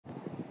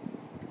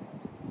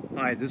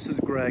Hi, this is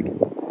Greg,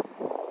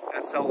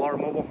 SLR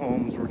Mobile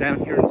Homes. We're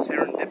down here in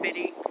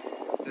Serendipity.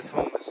 This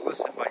home is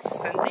listed by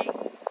Cindy.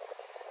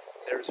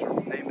 There's her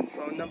name and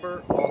phone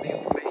number. All the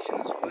information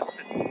is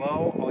listed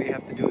below. All you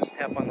have to do is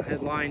tap on the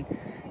headline.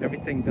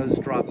 Everything does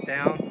drop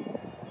down.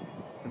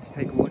 Let's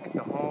take a look at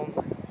the home.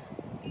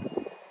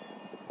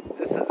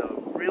 This is a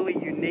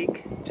really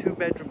unique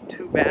 2-bedroom,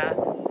 2-bath.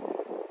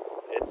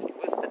 It's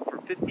listed for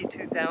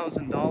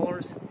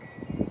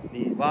 $52,000.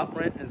 The lot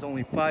rent is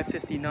only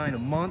 $559 a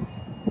month.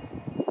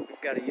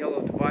 We've got a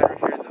yellow divider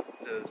here.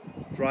 The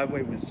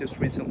driveway was just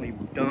recently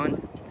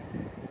done.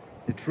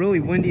 It's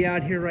really windy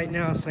out here right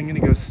now, so I'm going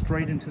to go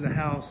straight into the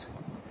house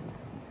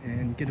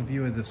and get a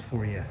view of this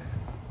for you.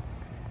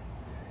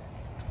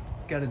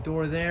 Got a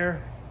door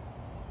there.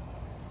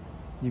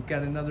 You've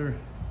got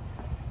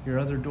your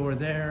other door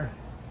there.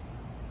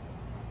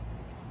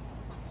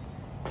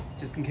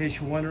 Just in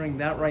case you're wondering,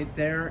 that right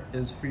there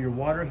is for your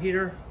water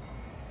heater.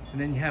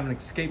 And then you have an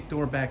escape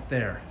door back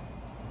there,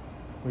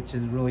 which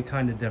is really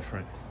kind of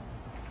different.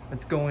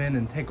 Let's go in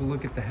and take a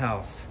look at the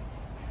house.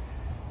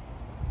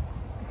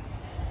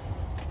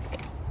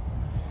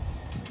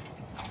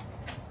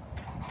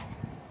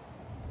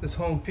 This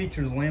home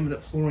features laminate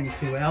flooring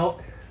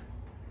throughout.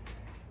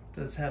 It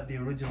does have the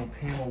original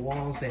panel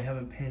walls. They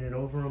haven't painted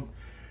over them.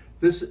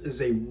 This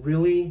is a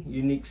really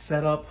unique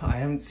setup. I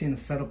haven't seen a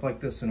setup like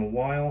this in a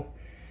while.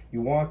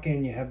 You walk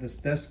in, you have this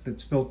desk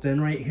that's built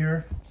in right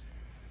here.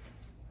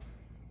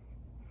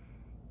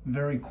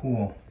 Very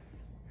cool.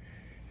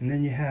 And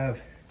then you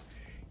have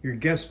your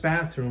guest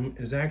bathroom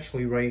is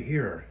actually right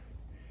here,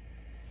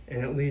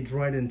 and it leads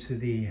right into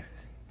the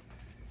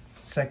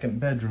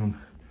second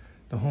bedroom.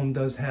 The home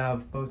does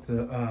have both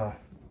a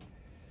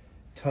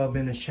tub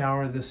and a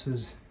shower. This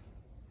is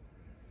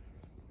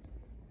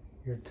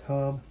your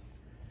tub.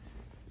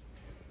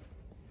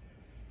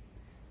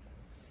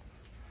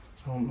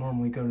 I don't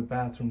normally go to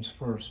bathrooms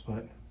first,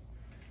 but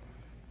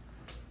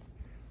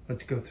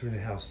let's go through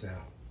the house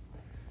now.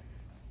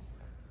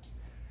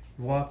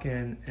 Walk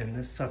in and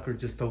this sucker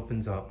just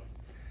opens up.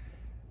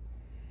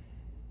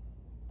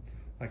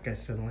 Like I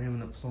said,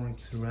 laminate flooring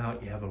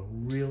throughout. You have a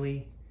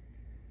really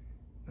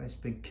nice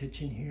big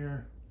kitchen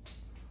here.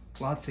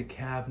 Lots of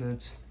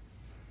cabinets,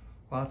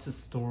 lots of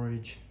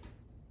storage.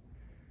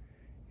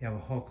 You have a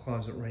hall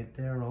closet right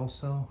there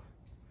also.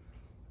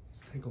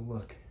 Let's take a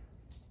look.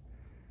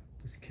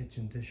 This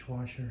kitchen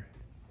dishwasher,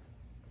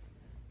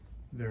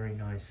 very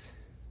nice.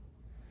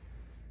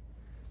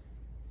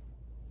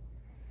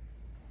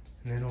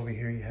 And then over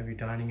here you have your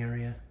dining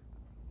area,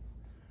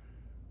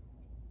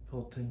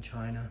 built-in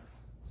china.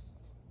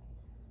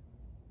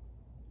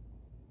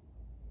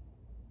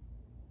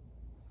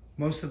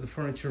 Most of the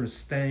furniture is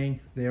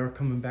staying. They are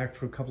coming back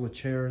for a couple of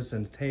chairs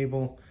and a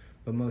table,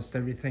 but most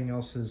everything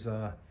else is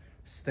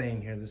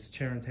staying here. This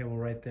chair and table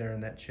right there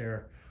and that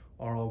chair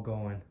are all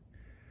going.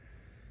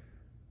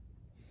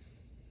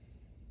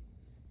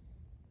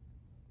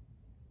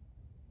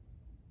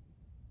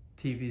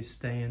 TV's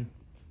staying.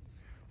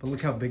 But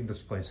look how big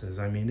this place is.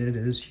 I mean, it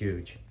is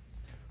huge.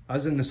 I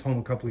was in this home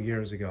a couple of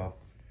years ago.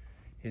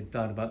 He had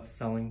thought about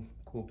selling,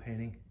 cool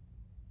painting.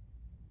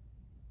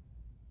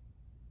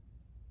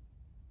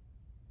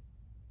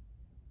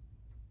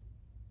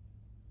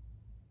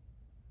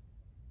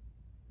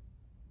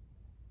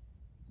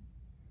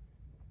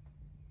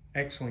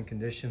 Excellent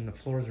condition. The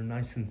floors are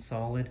nice and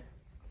solid.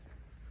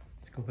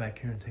 Let's go back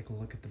here and take a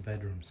look at the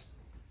bedrooms.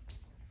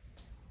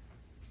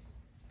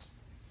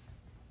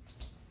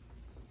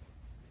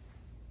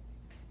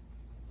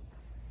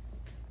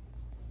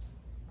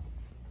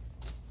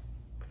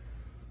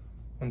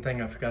 One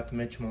thing I forgot to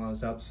mention while I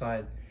was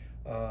outside,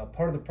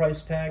 part of the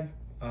price tag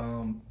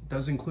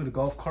does include a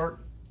golf cart.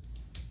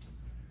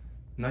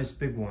 Nice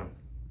big one,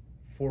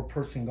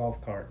 4-person golf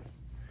cart.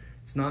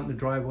 It's not in the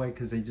driveway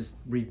because they just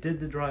redid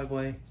the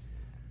driveway,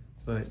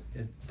 but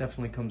it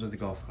definitely comes with a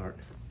golf cart.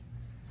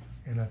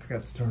 And I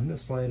forgot to turn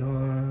this light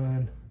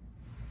on.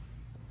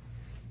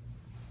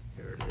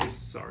 There it is,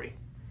 sorry.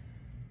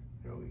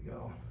 There we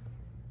go.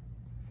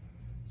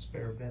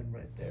 Spare bed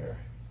right there.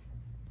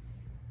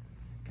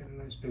 Got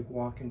a nice big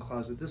walk-in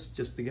closet. This is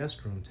just the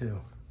guest room too.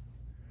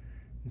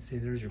 And see,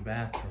 there's your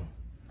bathroom.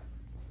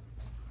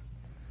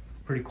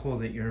 Pretty cool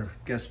that your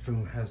guest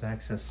room has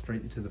access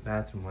straight into the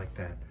bathroom like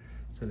that,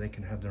 so they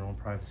can have their own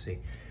privacy.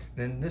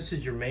 Then this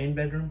is your main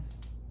bedroom.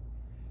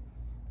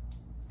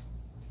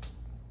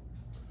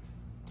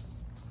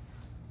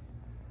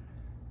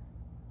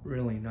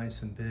 Really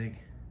nice and big.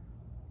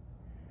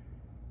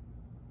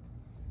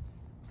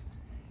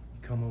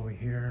 You come over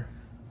here.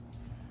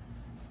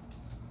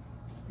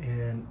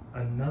 And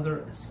another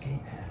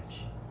escape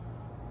hatch.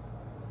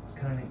 It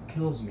kind of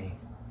kills me.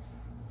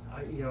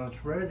 You know,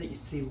 it's rare that you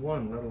see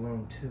one, let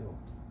alone two.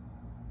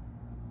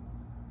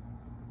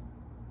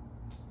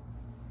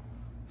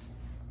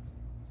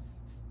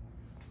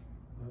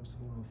 Oops,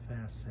 a little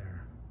fast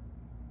there.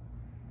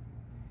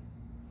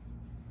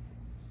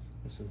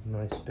 This is a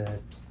nice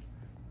bed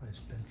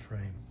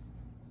frame.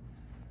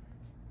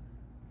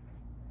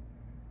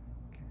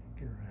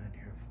 Get around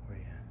here for you.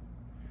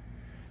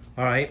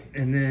 All right,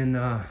 and then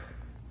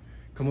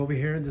come over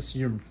here. This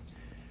is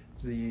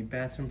the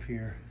bathroom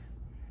for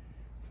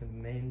the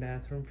main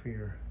bathroom for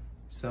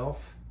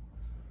yourself.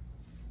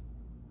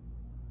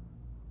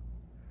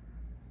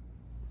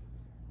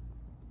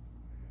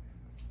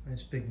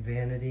 Nice big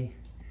vanity.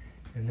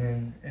 And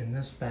then in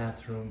this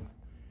bathroom,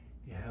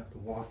 you have the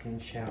walk-in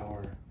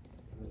shower.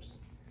 Oops.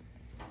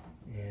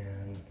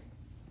 And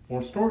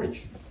more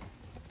storage,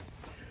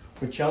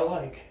 which I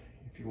like.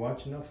 If you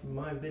watch enough of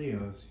my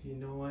videos, you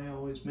know I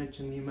always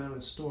mention the amount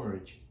of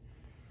storage.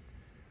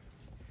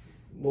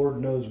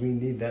 Lord knows we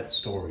need that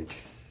storage.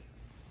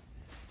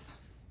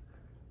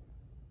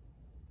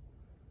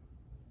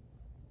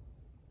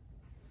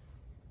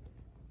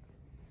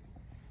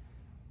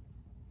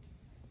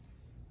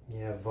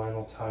 You have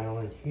vinyl tile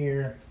in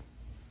here.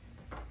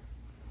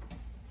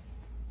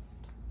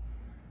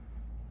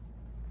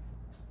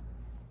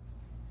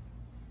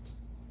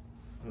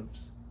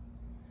 Oops.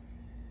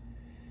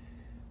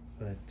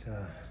 But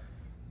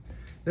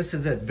this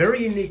is a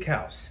very unique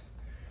house.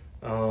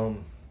 Well,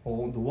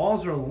 the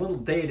walls are a little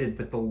dated,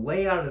 but the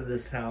layout of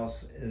this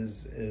house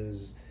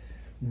is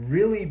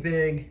really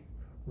big,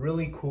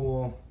 really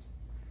cool.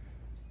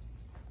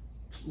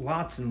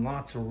 Lots and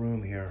lots of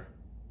room here.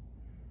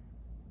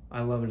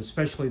 I love it,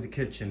 especially the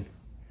kitchen.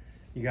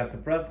 You got the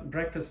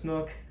breakfast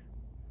nook,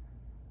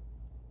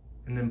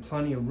 and then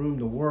plenty of room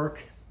to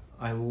work.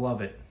 I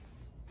love it.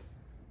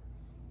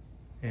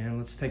 And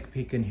let's take a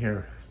peek in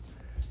here.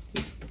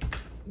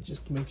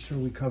 Just to make sure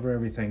we cover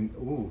everything.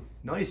 Ooh,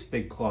 nice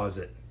big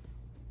closet.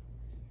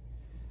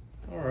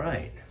 All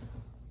right.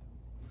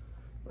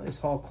 Nice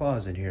hall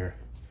closet here.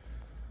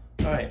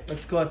 All right,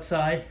 let's go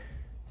outside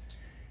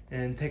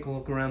and take a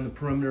look around the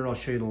perimeter. I'll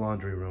show you the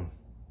laundry room.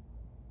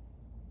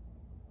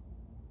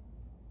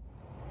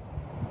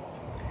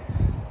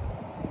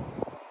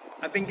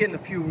 I've been getting a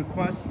few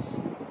requests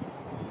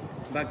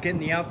about getting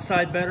the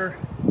outside better.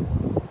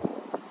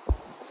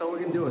 So we're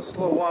gonna do a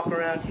slow walk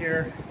around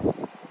here,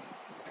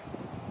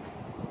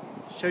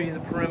 show you the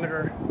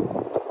perimeter,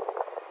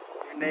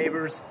 your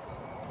neighbors.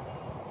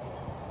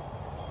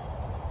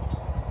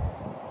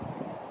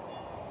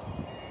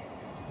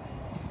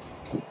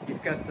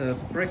 You've got the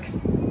brick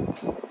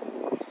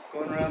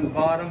going around the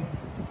bottom.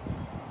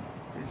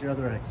 Here's your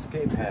other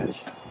escape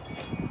hatch.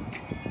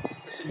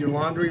 This is your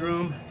laundry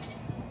room.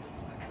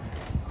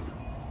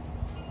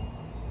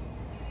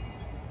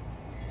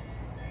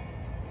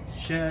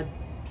 Shed.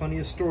 Plenty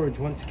of storage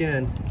once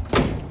again.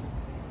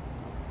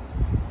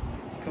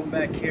 Come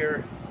back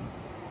here.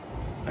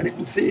 I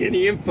didn't see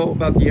any info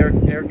about the air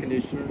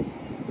conditioner.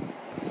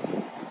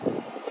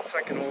 Looks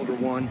like an older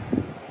one.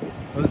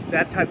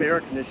 That type of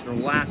air conditioner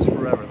lasts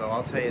forever though,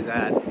 I'll tell you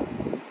that.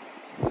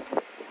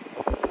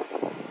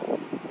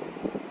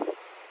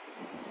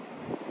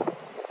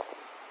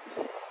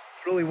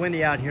 It's really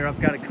windy out here.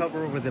 I've got a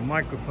cover over the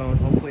microphone.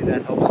 Hopefully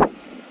that helps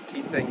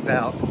keep things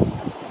out.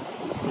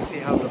 See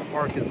how the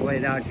park is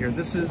laid out here.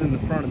 This is in the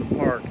front of the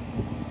park.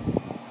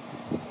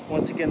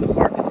 Once again, the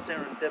park is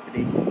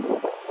serendipity.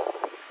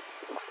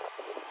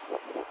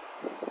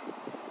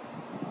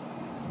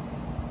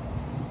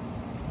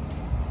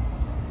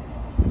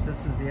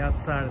 This is the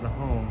outside of the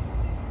home.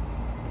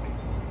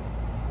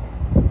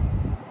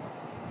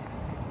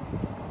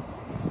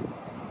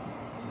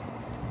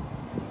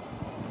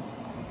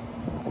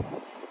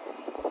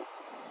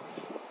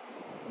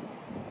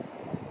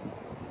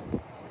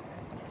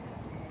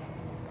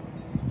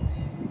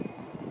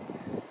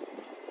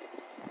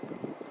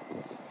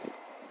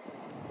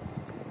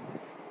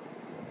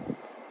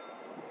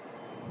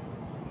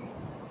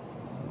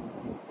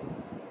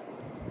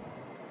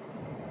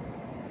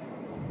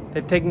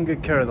 They've taken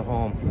good care of the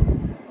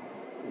home.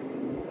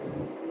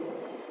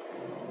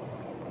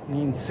 You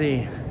can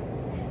see,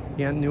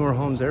 you got newer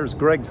homes. There's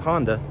Greg's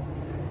Honda.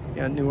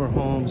 You got newer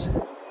homes.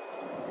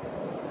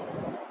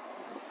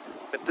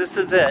 But this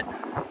is it.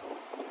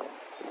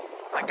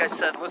 Like I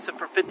said, listed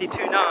for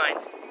 $52,900.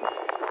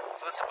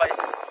 It's listed by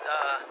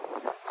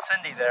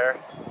Cindy there.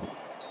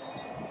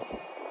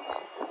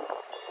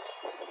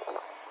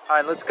 All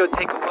right, let's go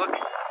take a look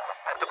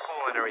at the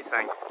pool and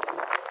everything.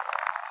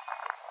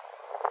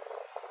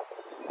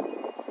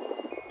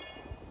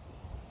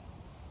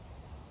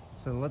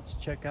 So let's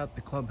check out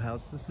the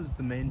clubhouse. This is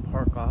the main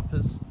park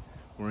office.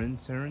 We're in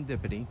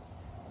Serendipity.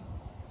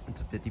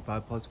 It's a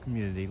 55+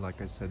 community,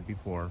 like I said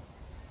before.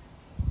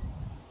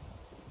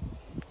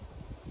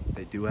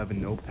 They do have a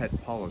no pet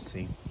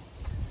policy.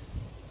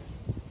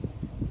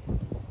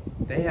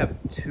 They have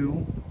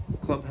 2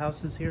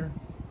 clubhouses here.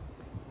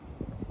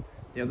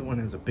 The other one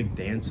has a big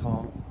dance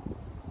hall.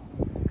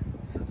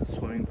 This is a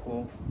swimming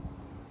pool.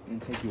 I'm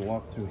gonna take you a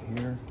walk through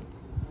here.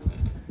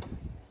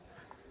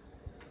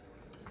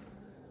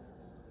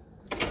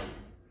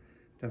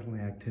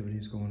 Definitely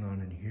activities going on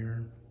in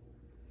here.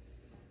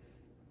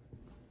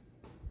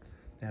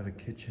 They have a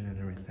kitchen and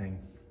everything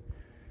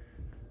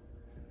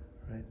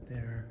right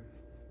there.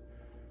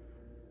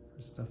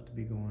 There's stuff to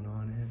be going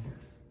on in.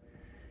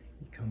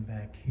 You come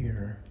back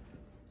here.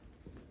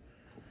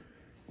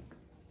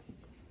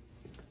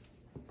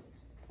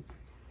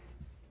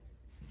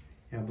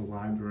 You have the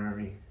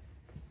library.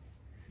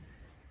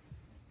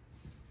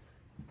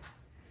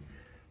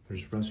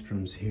 There's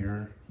restrooms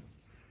here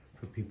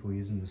for people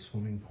using the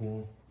swimming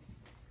pool.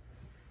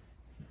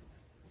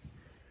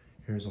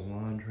 Here's a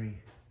laundry.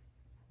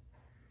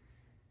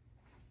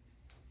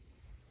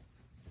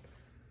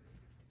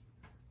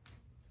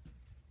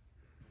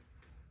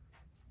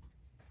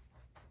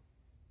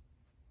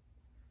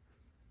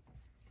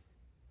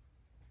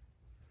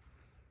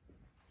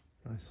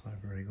 Nice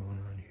library going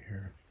on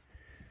here.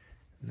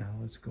 Now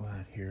let's go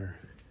out here.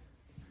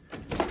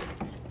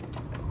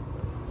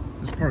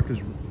 This park is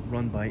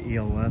run by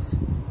ELS,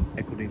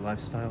 Equity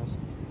Lifestyles.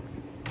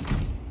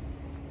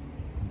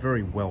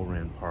 Very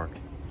well-ran park.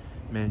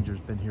 Manager's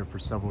been here for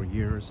several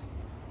years.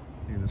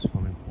 Look at the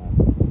swimming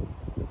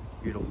pool.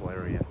 Beautiful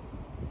area.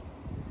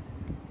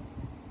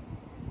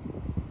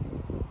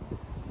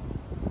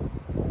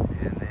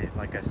 And they,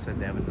 like I said,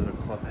 they have another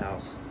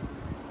clubhouse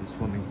and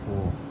swimming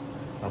pool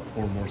about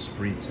 4 more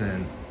streets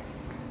in.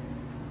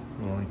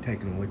 We're only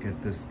taking a look at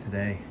this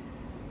today.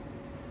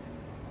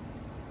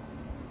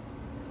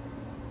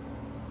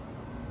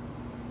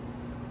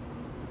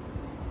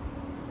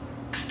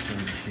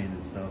 Sewing machine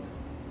and stuff.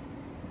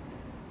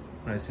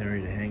 Nice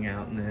area to hang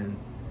out in.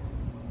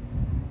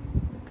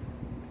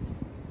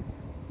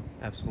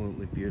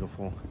 Absolutely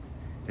beautiful.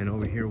 And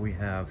over here we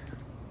have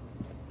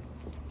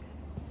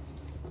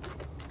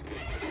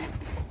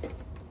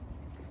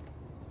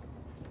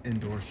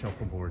indoor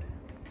shuffleboard.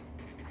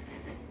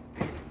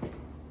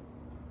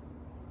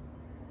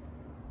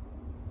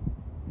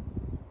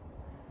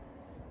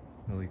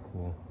 Really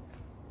cool.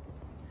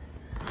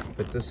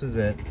 But this is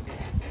it.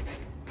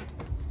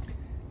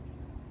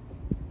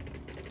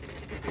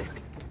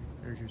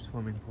 There's your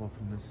swimming pool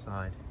from this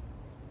side.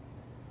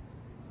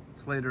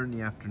 It's later in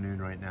the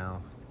afternoon right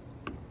now.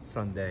 It's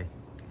Sunday.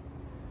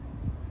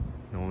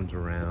 No one's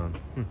around.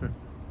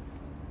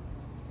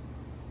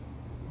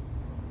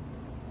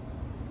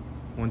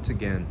 Once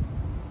again,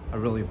 I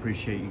really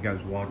appreciate you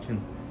guys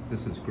watching.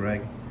 This is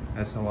Greg,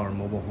 SLR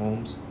Mobile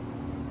Homes.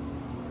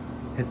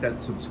 Hit that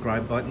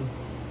subscribe button.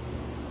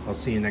 I'll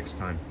see you next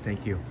time.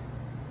 Thank you.